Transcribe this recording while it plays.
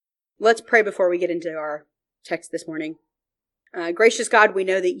Let's pray before we get into our text this morning. Gracious God, we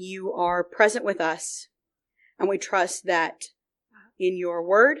know that you are present with us, and we trust that in your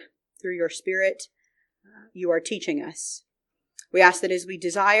word, through your Spirit, you are teaching us. We ask that as we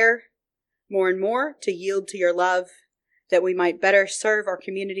desire more and more to yield to your love, that we might better serve our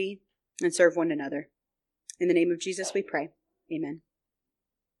community and serve one another. In the name of Jesus we pray. Amen.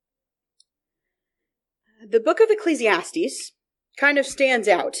 The book of Ecclesiastes kind of stands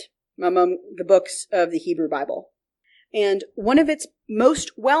out among the books of the Hebrew Bible. And one of its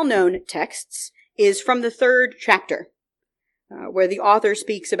most well-known texts is from the 3rd chapter, where the author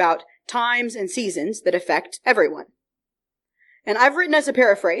speaks about times and seasons that affect everyone. And I've written as a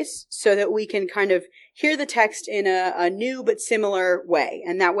paraphrase so that we can kind of hear the text in a new but similar way.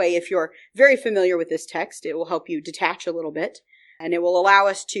 And that way, if you're very familiar with this text, it will help you detach a little bit, and it will allow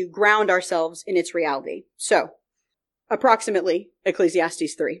us to ground ourselves in its reality. So, approximately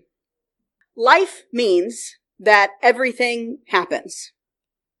Ecclesiastes 3. Life means that everything happens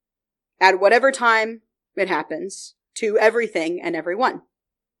at whatever time it happens to everything and everyone.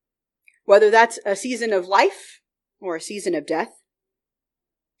 Whether that's a season of life or a season of death,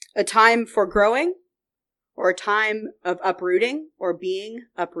 a time for growing or a time of uprooting or being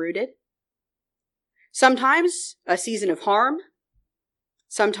uprooted. Sometimes a season of harm,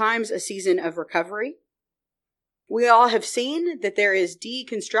 sometimes a season of recovery. We all have seen that there is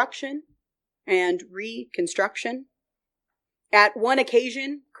deconstruction and reconstruction. At one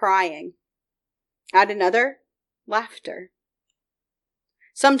occasion, crying. At another, laughter.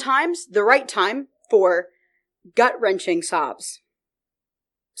 Sometimes the right time for gut-wrenching sobs.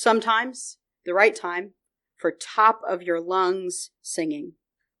 Sometimes the right time for top of your lungs singing.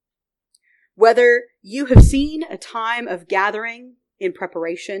 Whether you have seen a time of gathering in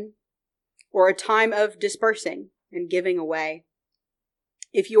preparation or a time of dispersing and giving away.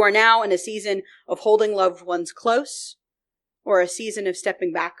 If you are now in a season of holding loved ones close or a season of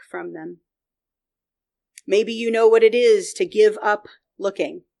stepping back from them. Maybe you know what it is to give up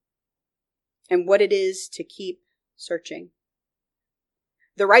looking and what it is to keep searching.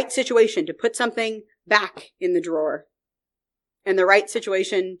 The right situation to put something back in the drawer and the right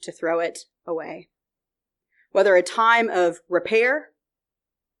situation to throw it away. Whether a time of repair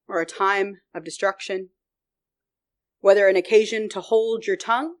or a time of destruction. Whether an occasion to hold your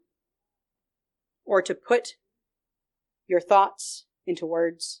tongue or to put your thoughts into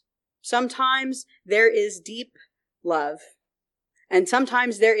words. Sometimes there is deep love, and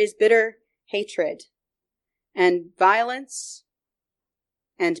sometimes there is bitter hatred and violence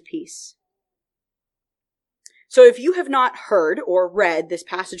and peace. So if you have not heard or read this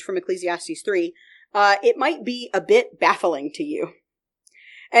passage from Ecclesiastes 3, it might be a bit baffling to you.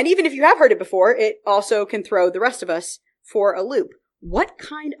 And even if you have heard it before, it also can throw the rest of us for a loop. What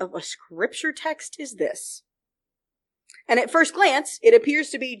kind of a scripture text is this? And at first glance, it appears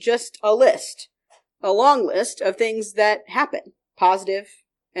to be just a list, a long list of things that happen, positive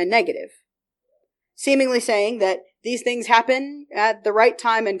and negative, seemingly saying that these things happen at the right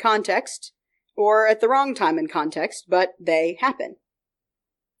time and context, or at the wrong time and context, but they happen.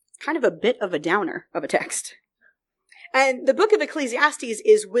 Kind of a bit of a downer of a text. And the book of Ecclesiastes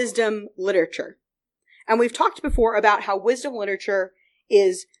is wisdom literature. And we've talked before about how wisdom literature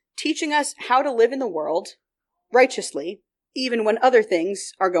is teaching us how to live in the world righteously, even when other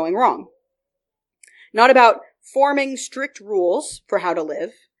things are going wrong. Not about forming strict rules for how to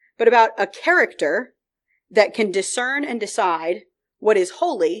live, but about a character that can discern and decide what is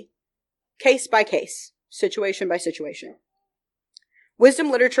holy, case by case, situation by situation.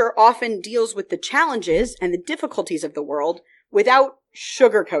 Wisdom literature often deals with the challenges and the difficulties of the world without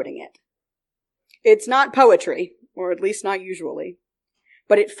sugarcoating it. It's not poetry, or at least not usually,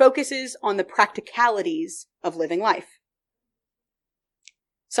 but it focuses on the practicalities of living life.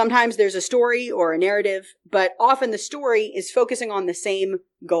 Sometimes there's a story or a narrative, but often the story is focusing on the same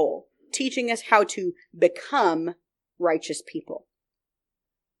goal, teaching us how to become righteous people.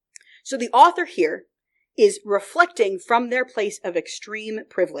 So the author here is reflecting from their place of extreme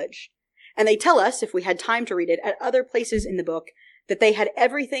privilege. And they tell us, if we had time to read it, at other places in the book, that they had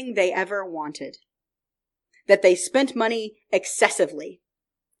everything they ever wanted. That they spent money excessively.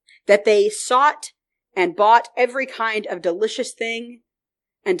 That they sought and bought every kind of delicious thing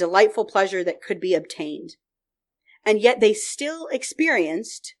and delightful pleasure that could be obtained. And yet they still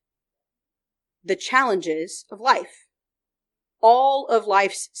experienced the challenges of life. All of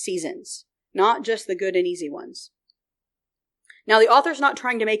life's seasons. Not just the good and easy ones. Now, the author's not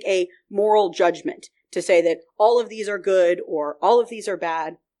trying to make a moral judgment to say that all of these are good or all of these are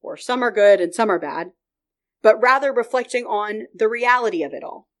bad or some are good and some are bad, but rather reflecting on the reality of it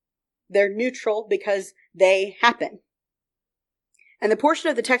all. They're neutral because they happen. And the portion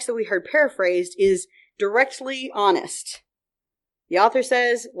of the text that we heard paraphrased is directly honest. The author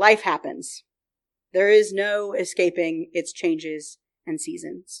says, life happens. There is no escaping its changes and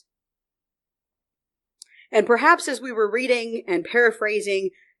seasons. And perhaps as we were reading and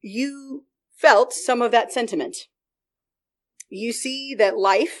paraphrasing, you felt some of that sentiment. You see that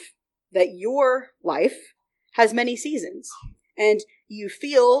your life, has many seasons, and you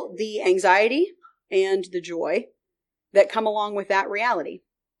feel the anxiety and the joy that come along with that reality.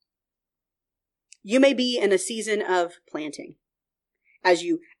 You may be in a season of planting, as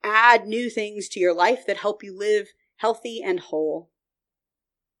you add new things to your life that help you live healthy and whole.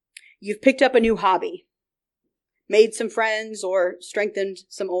 You've picked up a new hobby, made some friends, or strengthened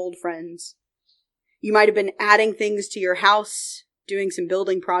some old friends. You might have been adding things to your house, doing some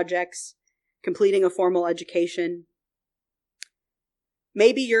building projects, completing a formal education.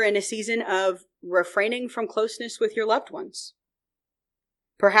 Maybe you're in a season of refraining from closeness with your loved ones.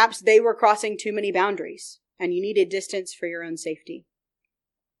 Perhaps they were crossing too many boundaries, and you needed distance for your own safety.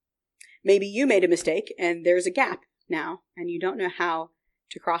 Maybe you made a mistake, and there's a gap now, and you don't know how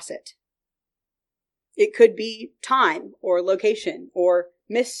to cross it. It could be time, or location, or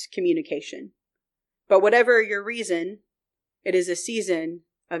miscommunication. But whatever your reason, it is a season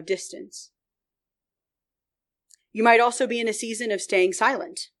of distance. You might also be in a season of staying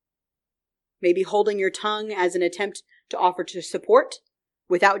silent. Maybe holding your tongue as an attempt to offer to support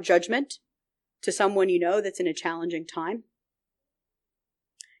without judgment to someone you know that's in a challenging time.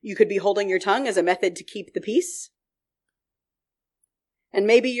 You could be holding your tongue as a method to keep the peace. And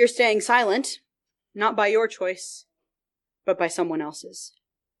maybe you're staying silent, not by your choice, but by someone else's.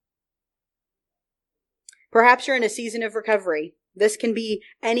 Perhaps you're in a season of recovery. This can be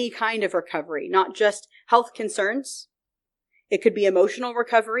any kind of recovery, not just health concerns. It could be emotional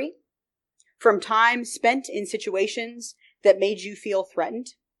recovery from time spent in situations that made you feel threatened.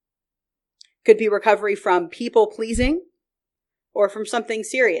 Could be recovery from people pleasing or from something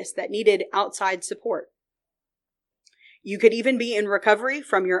serious that needed outside support. You could even be in recovery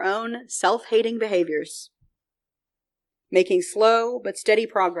from your own self-hating behaviors, making slow but steady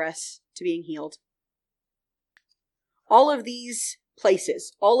progress to being healed. All of these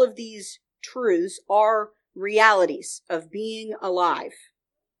places, all of these truths are realities of being alive.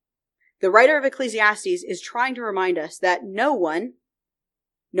 The writer of Ecclesiastes is trying to remind us that no one,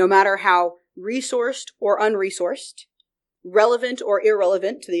 no matter how resourced or unresourced, relevant or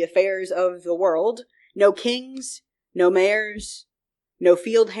irrelevant to the affairs of the world, no kings, no mayors, no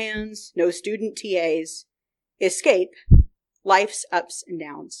field hands, no student TAs, escape life's ups and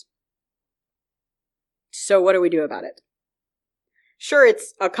downs. So what do we do about it? Sure,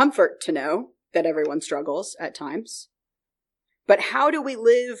 it's a comfort to know that everyone struggles at times. But how do we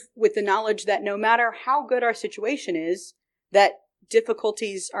live with the knowledge that no matter how good our situation is, that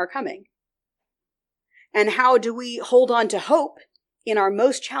difficulties are coming? And how do we hold on to hope in our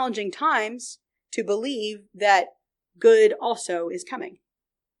most challenging times to believe that good also is coming?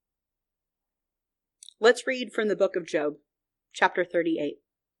 Let's read from the book of Job, chapter 38.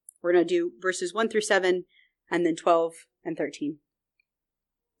 We're going to do verses 1 through 7 and then 12 and 13.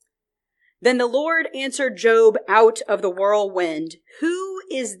 Then the Lord answered Job out of the whirlwind, "Who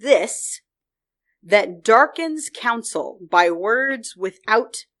is this that darkens counsel by words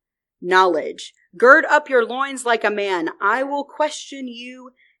without knowledge? Gird up your loins like a man. I will question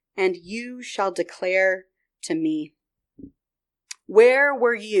you, and you shall declare to me. Where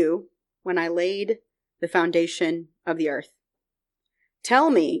were you when I laid the foundation of the earth?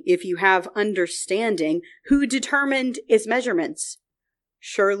 Tell me if you have understanding, who determined its measurements.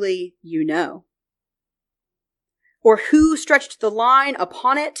 Surely you know. Or who stretched the line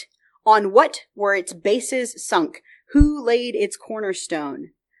upon it? On what were its bases sunk? Who laid its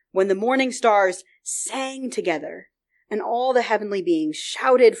cornerstone? When the morning stars sang together, and all the heavenly beings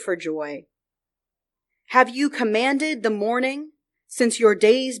shouted for joy. Have you commanded the morning since your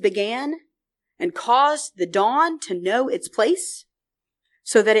days began, and caused the dawn to know its place,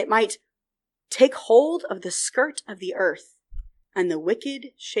 so that it might take hold of the skirt of the earth, and the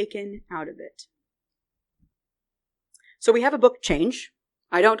wicked shaken out of it?" So we have a book change.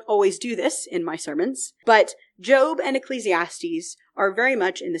 I don't always do this in my sermons, but Job and Ecclesiastes are very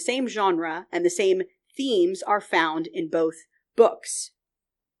much in the same genre, and the same themes are found in both books.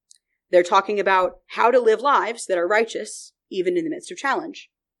 They're talking about how to live lives that are righteous, even in the midst of challenge.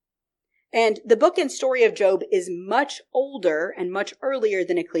 And the book and story of Job is much older and much earlier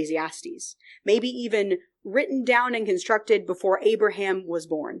than Ecclesiastes, maybe even written down and constructed before Abraham was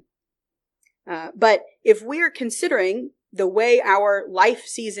born. But if we're considering the way our life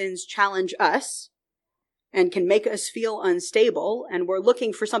seasons challenge us and can make us feel unstable, and we're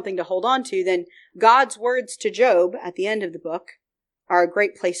looking for something to hold on to, then God's words to Job at the end of the book are a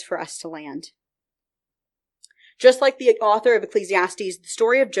great place for us to land. Just like the author of Ecclesiastes, the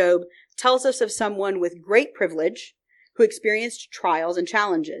story of Job tells us of someone with great privilege who experienced trials and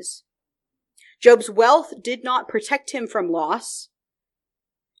challenges. Job's wealth did not protect him from loss,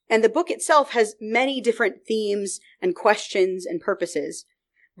 and the book itself has many different themes and questions and purposes.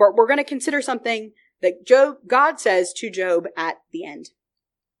 But we're going to consider something that God says to Job at the end.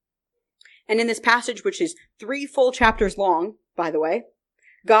 And in this passage, which is 3 full chapters long, by the way,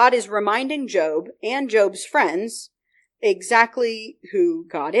 God is reminding Job and Job's friends exactly who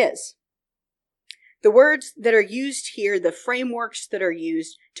God is. The words that are used here, the frameworks that are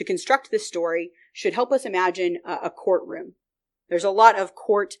used to construct this story, should help us imagine a courtroom. There's a lot of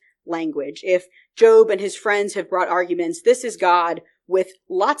court language. If Job and his friends have brought arguments, this is God with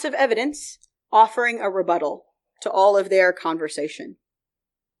lots of evidence offering a rebuttal to all of their conversation.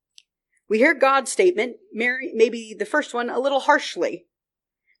 We hear God's statement, maybe the first one, a little harshly,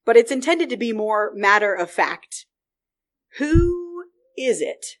 but it's intended to be more matter of fact. Who is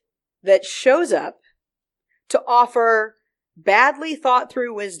it that shows up to offer badly thought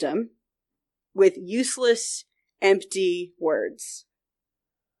through wisdom with useless, empty words?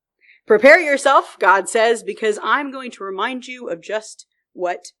 Prepare yourself, God says, because I'm going to remind you of just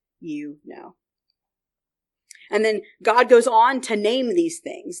what you know. And then God goes on to name these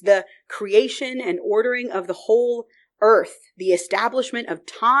things: the creation and ordering of the whole earth, the establishment of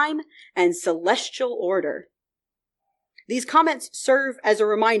time and celestial order. These comments serve as a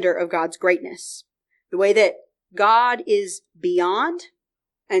reminder of God's greatness, the way that God is beyond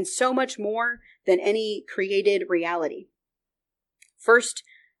and so much more than any created reality. First,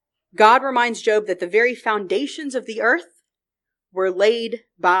 God reminds Job that the very foundations of the earth were laid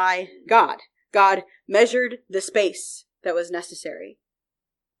by God. God measured the space that was necessary.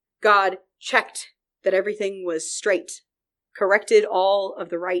 God checked that everything was straight, corrected all of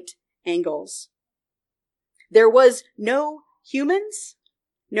the right angles. There was no humans,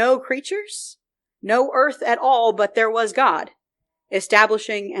 no creatures, no earth at all, but there was God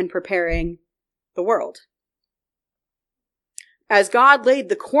establishing and preparing the world. As God laid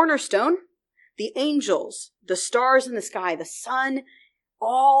the cornerstone, the angels, the stars in the sky, the sun,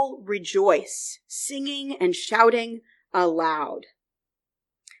 all rejoice, singing and shouting aloud.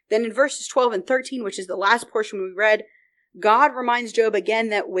 Then in verses 12 and 13, which is the last portion we read, God reminds Job again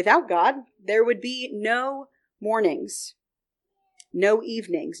that without God, there would be no mornings, no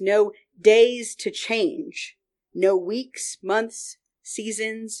evenings, no days to change, no weeks, months,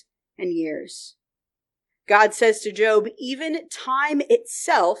 seasons, and years. God says to Job, even time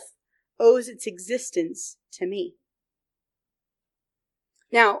itself owes its existence to me.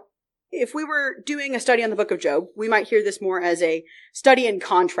 Now, if we were doing a study on the book of Job, we might hear this more as a study in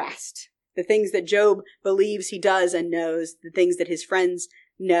contrast. The things that Job believes he does and knows, the things that his friends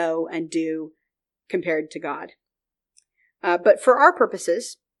know and do compared to God. But for our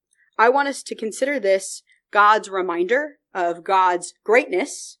purposes, I want us to consider this God's reminder of God's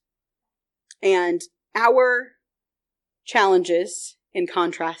greatness and our challenges in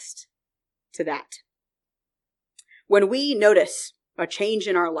contrast to that. When we notice a change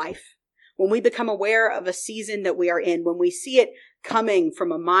in our life, when we become aware of a season that we are in, when we see it coming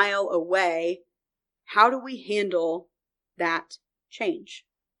from a mile away, how do we handle that change?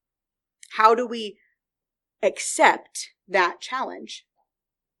 How do we accept that challenge?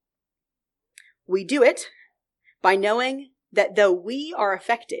 We do it by knowing that though we are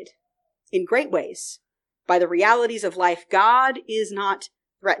affected in great ways by the realities of life, God is not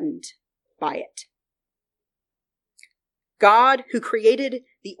threatened by it. God, who created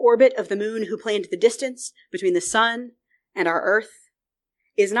the orbit of the moon, who planned the distance between the sun and our earth,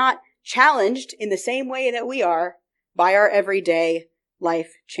 is not challenged in the same way that we are by our everyday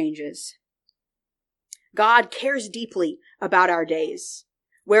life changes. God cares deeply about our days,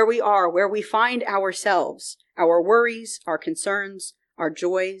 where we are, where we find ourselves, our worries, our concerns, our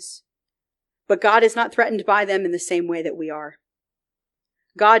joys. But God is not threatened by them in the same way that we are.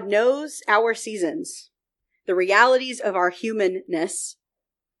 God knows our seasons, the realities of our humanness,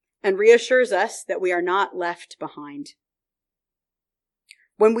 and reassures us that we are not left behind.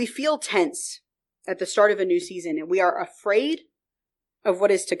 When we feel tense at the start of a new season and we are afraid of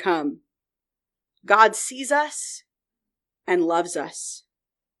what is to come, God sees us and loves us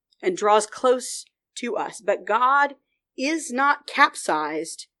and draws close to us. But God is not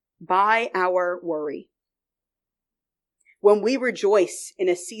capsized by our worry. When we rejoice in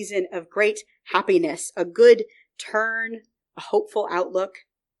a season of great happiness, a good turn, a hopeful outlook.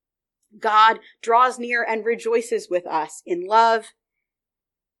 God draws near and rejoices with us in love.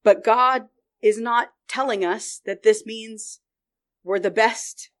 But God is not telling us that this means we're the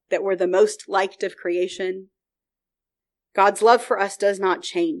best, that we're the most liked of creation. God's love for us does not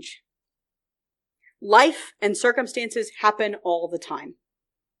change. Life and circumstances happen all the time.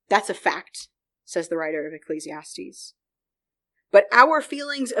 That's a fact, says the writer of Ecclesiastes. But our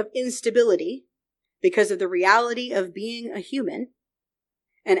feelings of instability, because of the reality of being a human,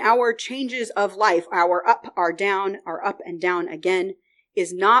 and our changes of life, our up, our down, our up and down again,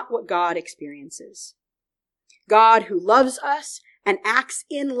 is not what God experiences. God, who loves us and acts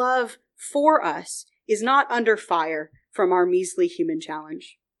in love for us, is not under fire from our measly human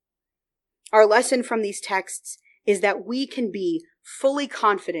challenge. Our lesson from these texts is that we can be fully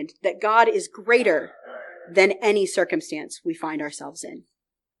confident that God is greater than any circumstance we find ourselves in.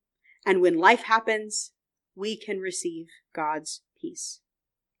 And when life happens, we can receive God's peace.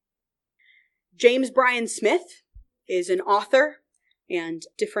 James Bryan Smith is an author and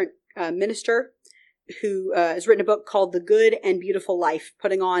different minister who has written a book called The Good and Beautiful Life,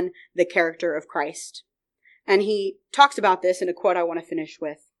 putting on the character of Christ. And he talks about this in a quote I want to finish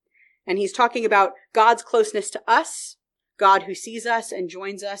with. And he's talking about God's closeness to us, God who sees us and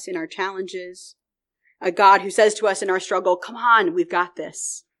joins us in our challenges, a God who says to us in our struggle, come on, we've got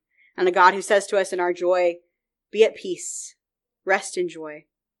this. And a God who says to us in our joy, be at peace, rest in joy.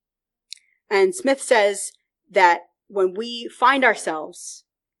 And Smith says that when we find ourselves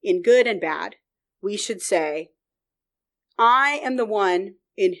in good and bad, we should say, I am the one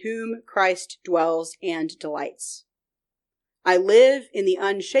in whom Christ dwells and delights. I live in the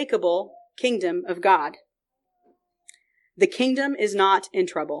unshakable kingdom of God. The kingdom is not in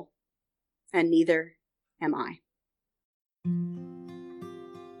trouble, and neither am I.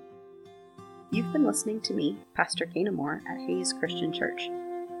 You've been listening to me, Pastor Kana Moore, at Hayes Christian Church.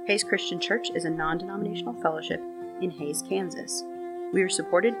 Hayes Christian Church is a non-denominational fellowship in Hayes, Kansas. We are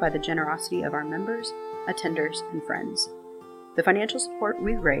supported by the generosity of our members, attenders, and friends. The financial support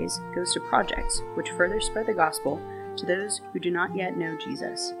we raise goes to projects which further spread the gospel to those who do not yet know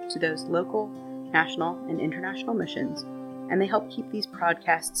Jesus, to those local, national, and international missions, and they help keep these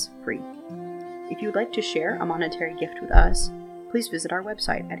podcasts free. If you would like to share a monetary gift with us, please visit our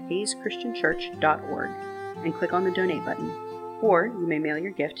website at hayeschristianchurch.org and click on the donate button, or you may mail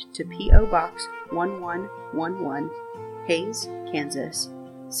your gift to P.O. Box 1111, Hayes, Kansas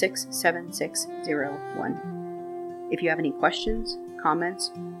 67601. If you have any questions,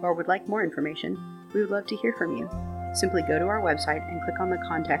 comments, or would like more information, we would love to hear from you. Simply go to our website and click on the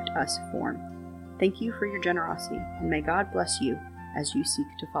Contact Us form. Thank you for your generosity, and may God bless you as you seek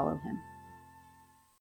to follow Him.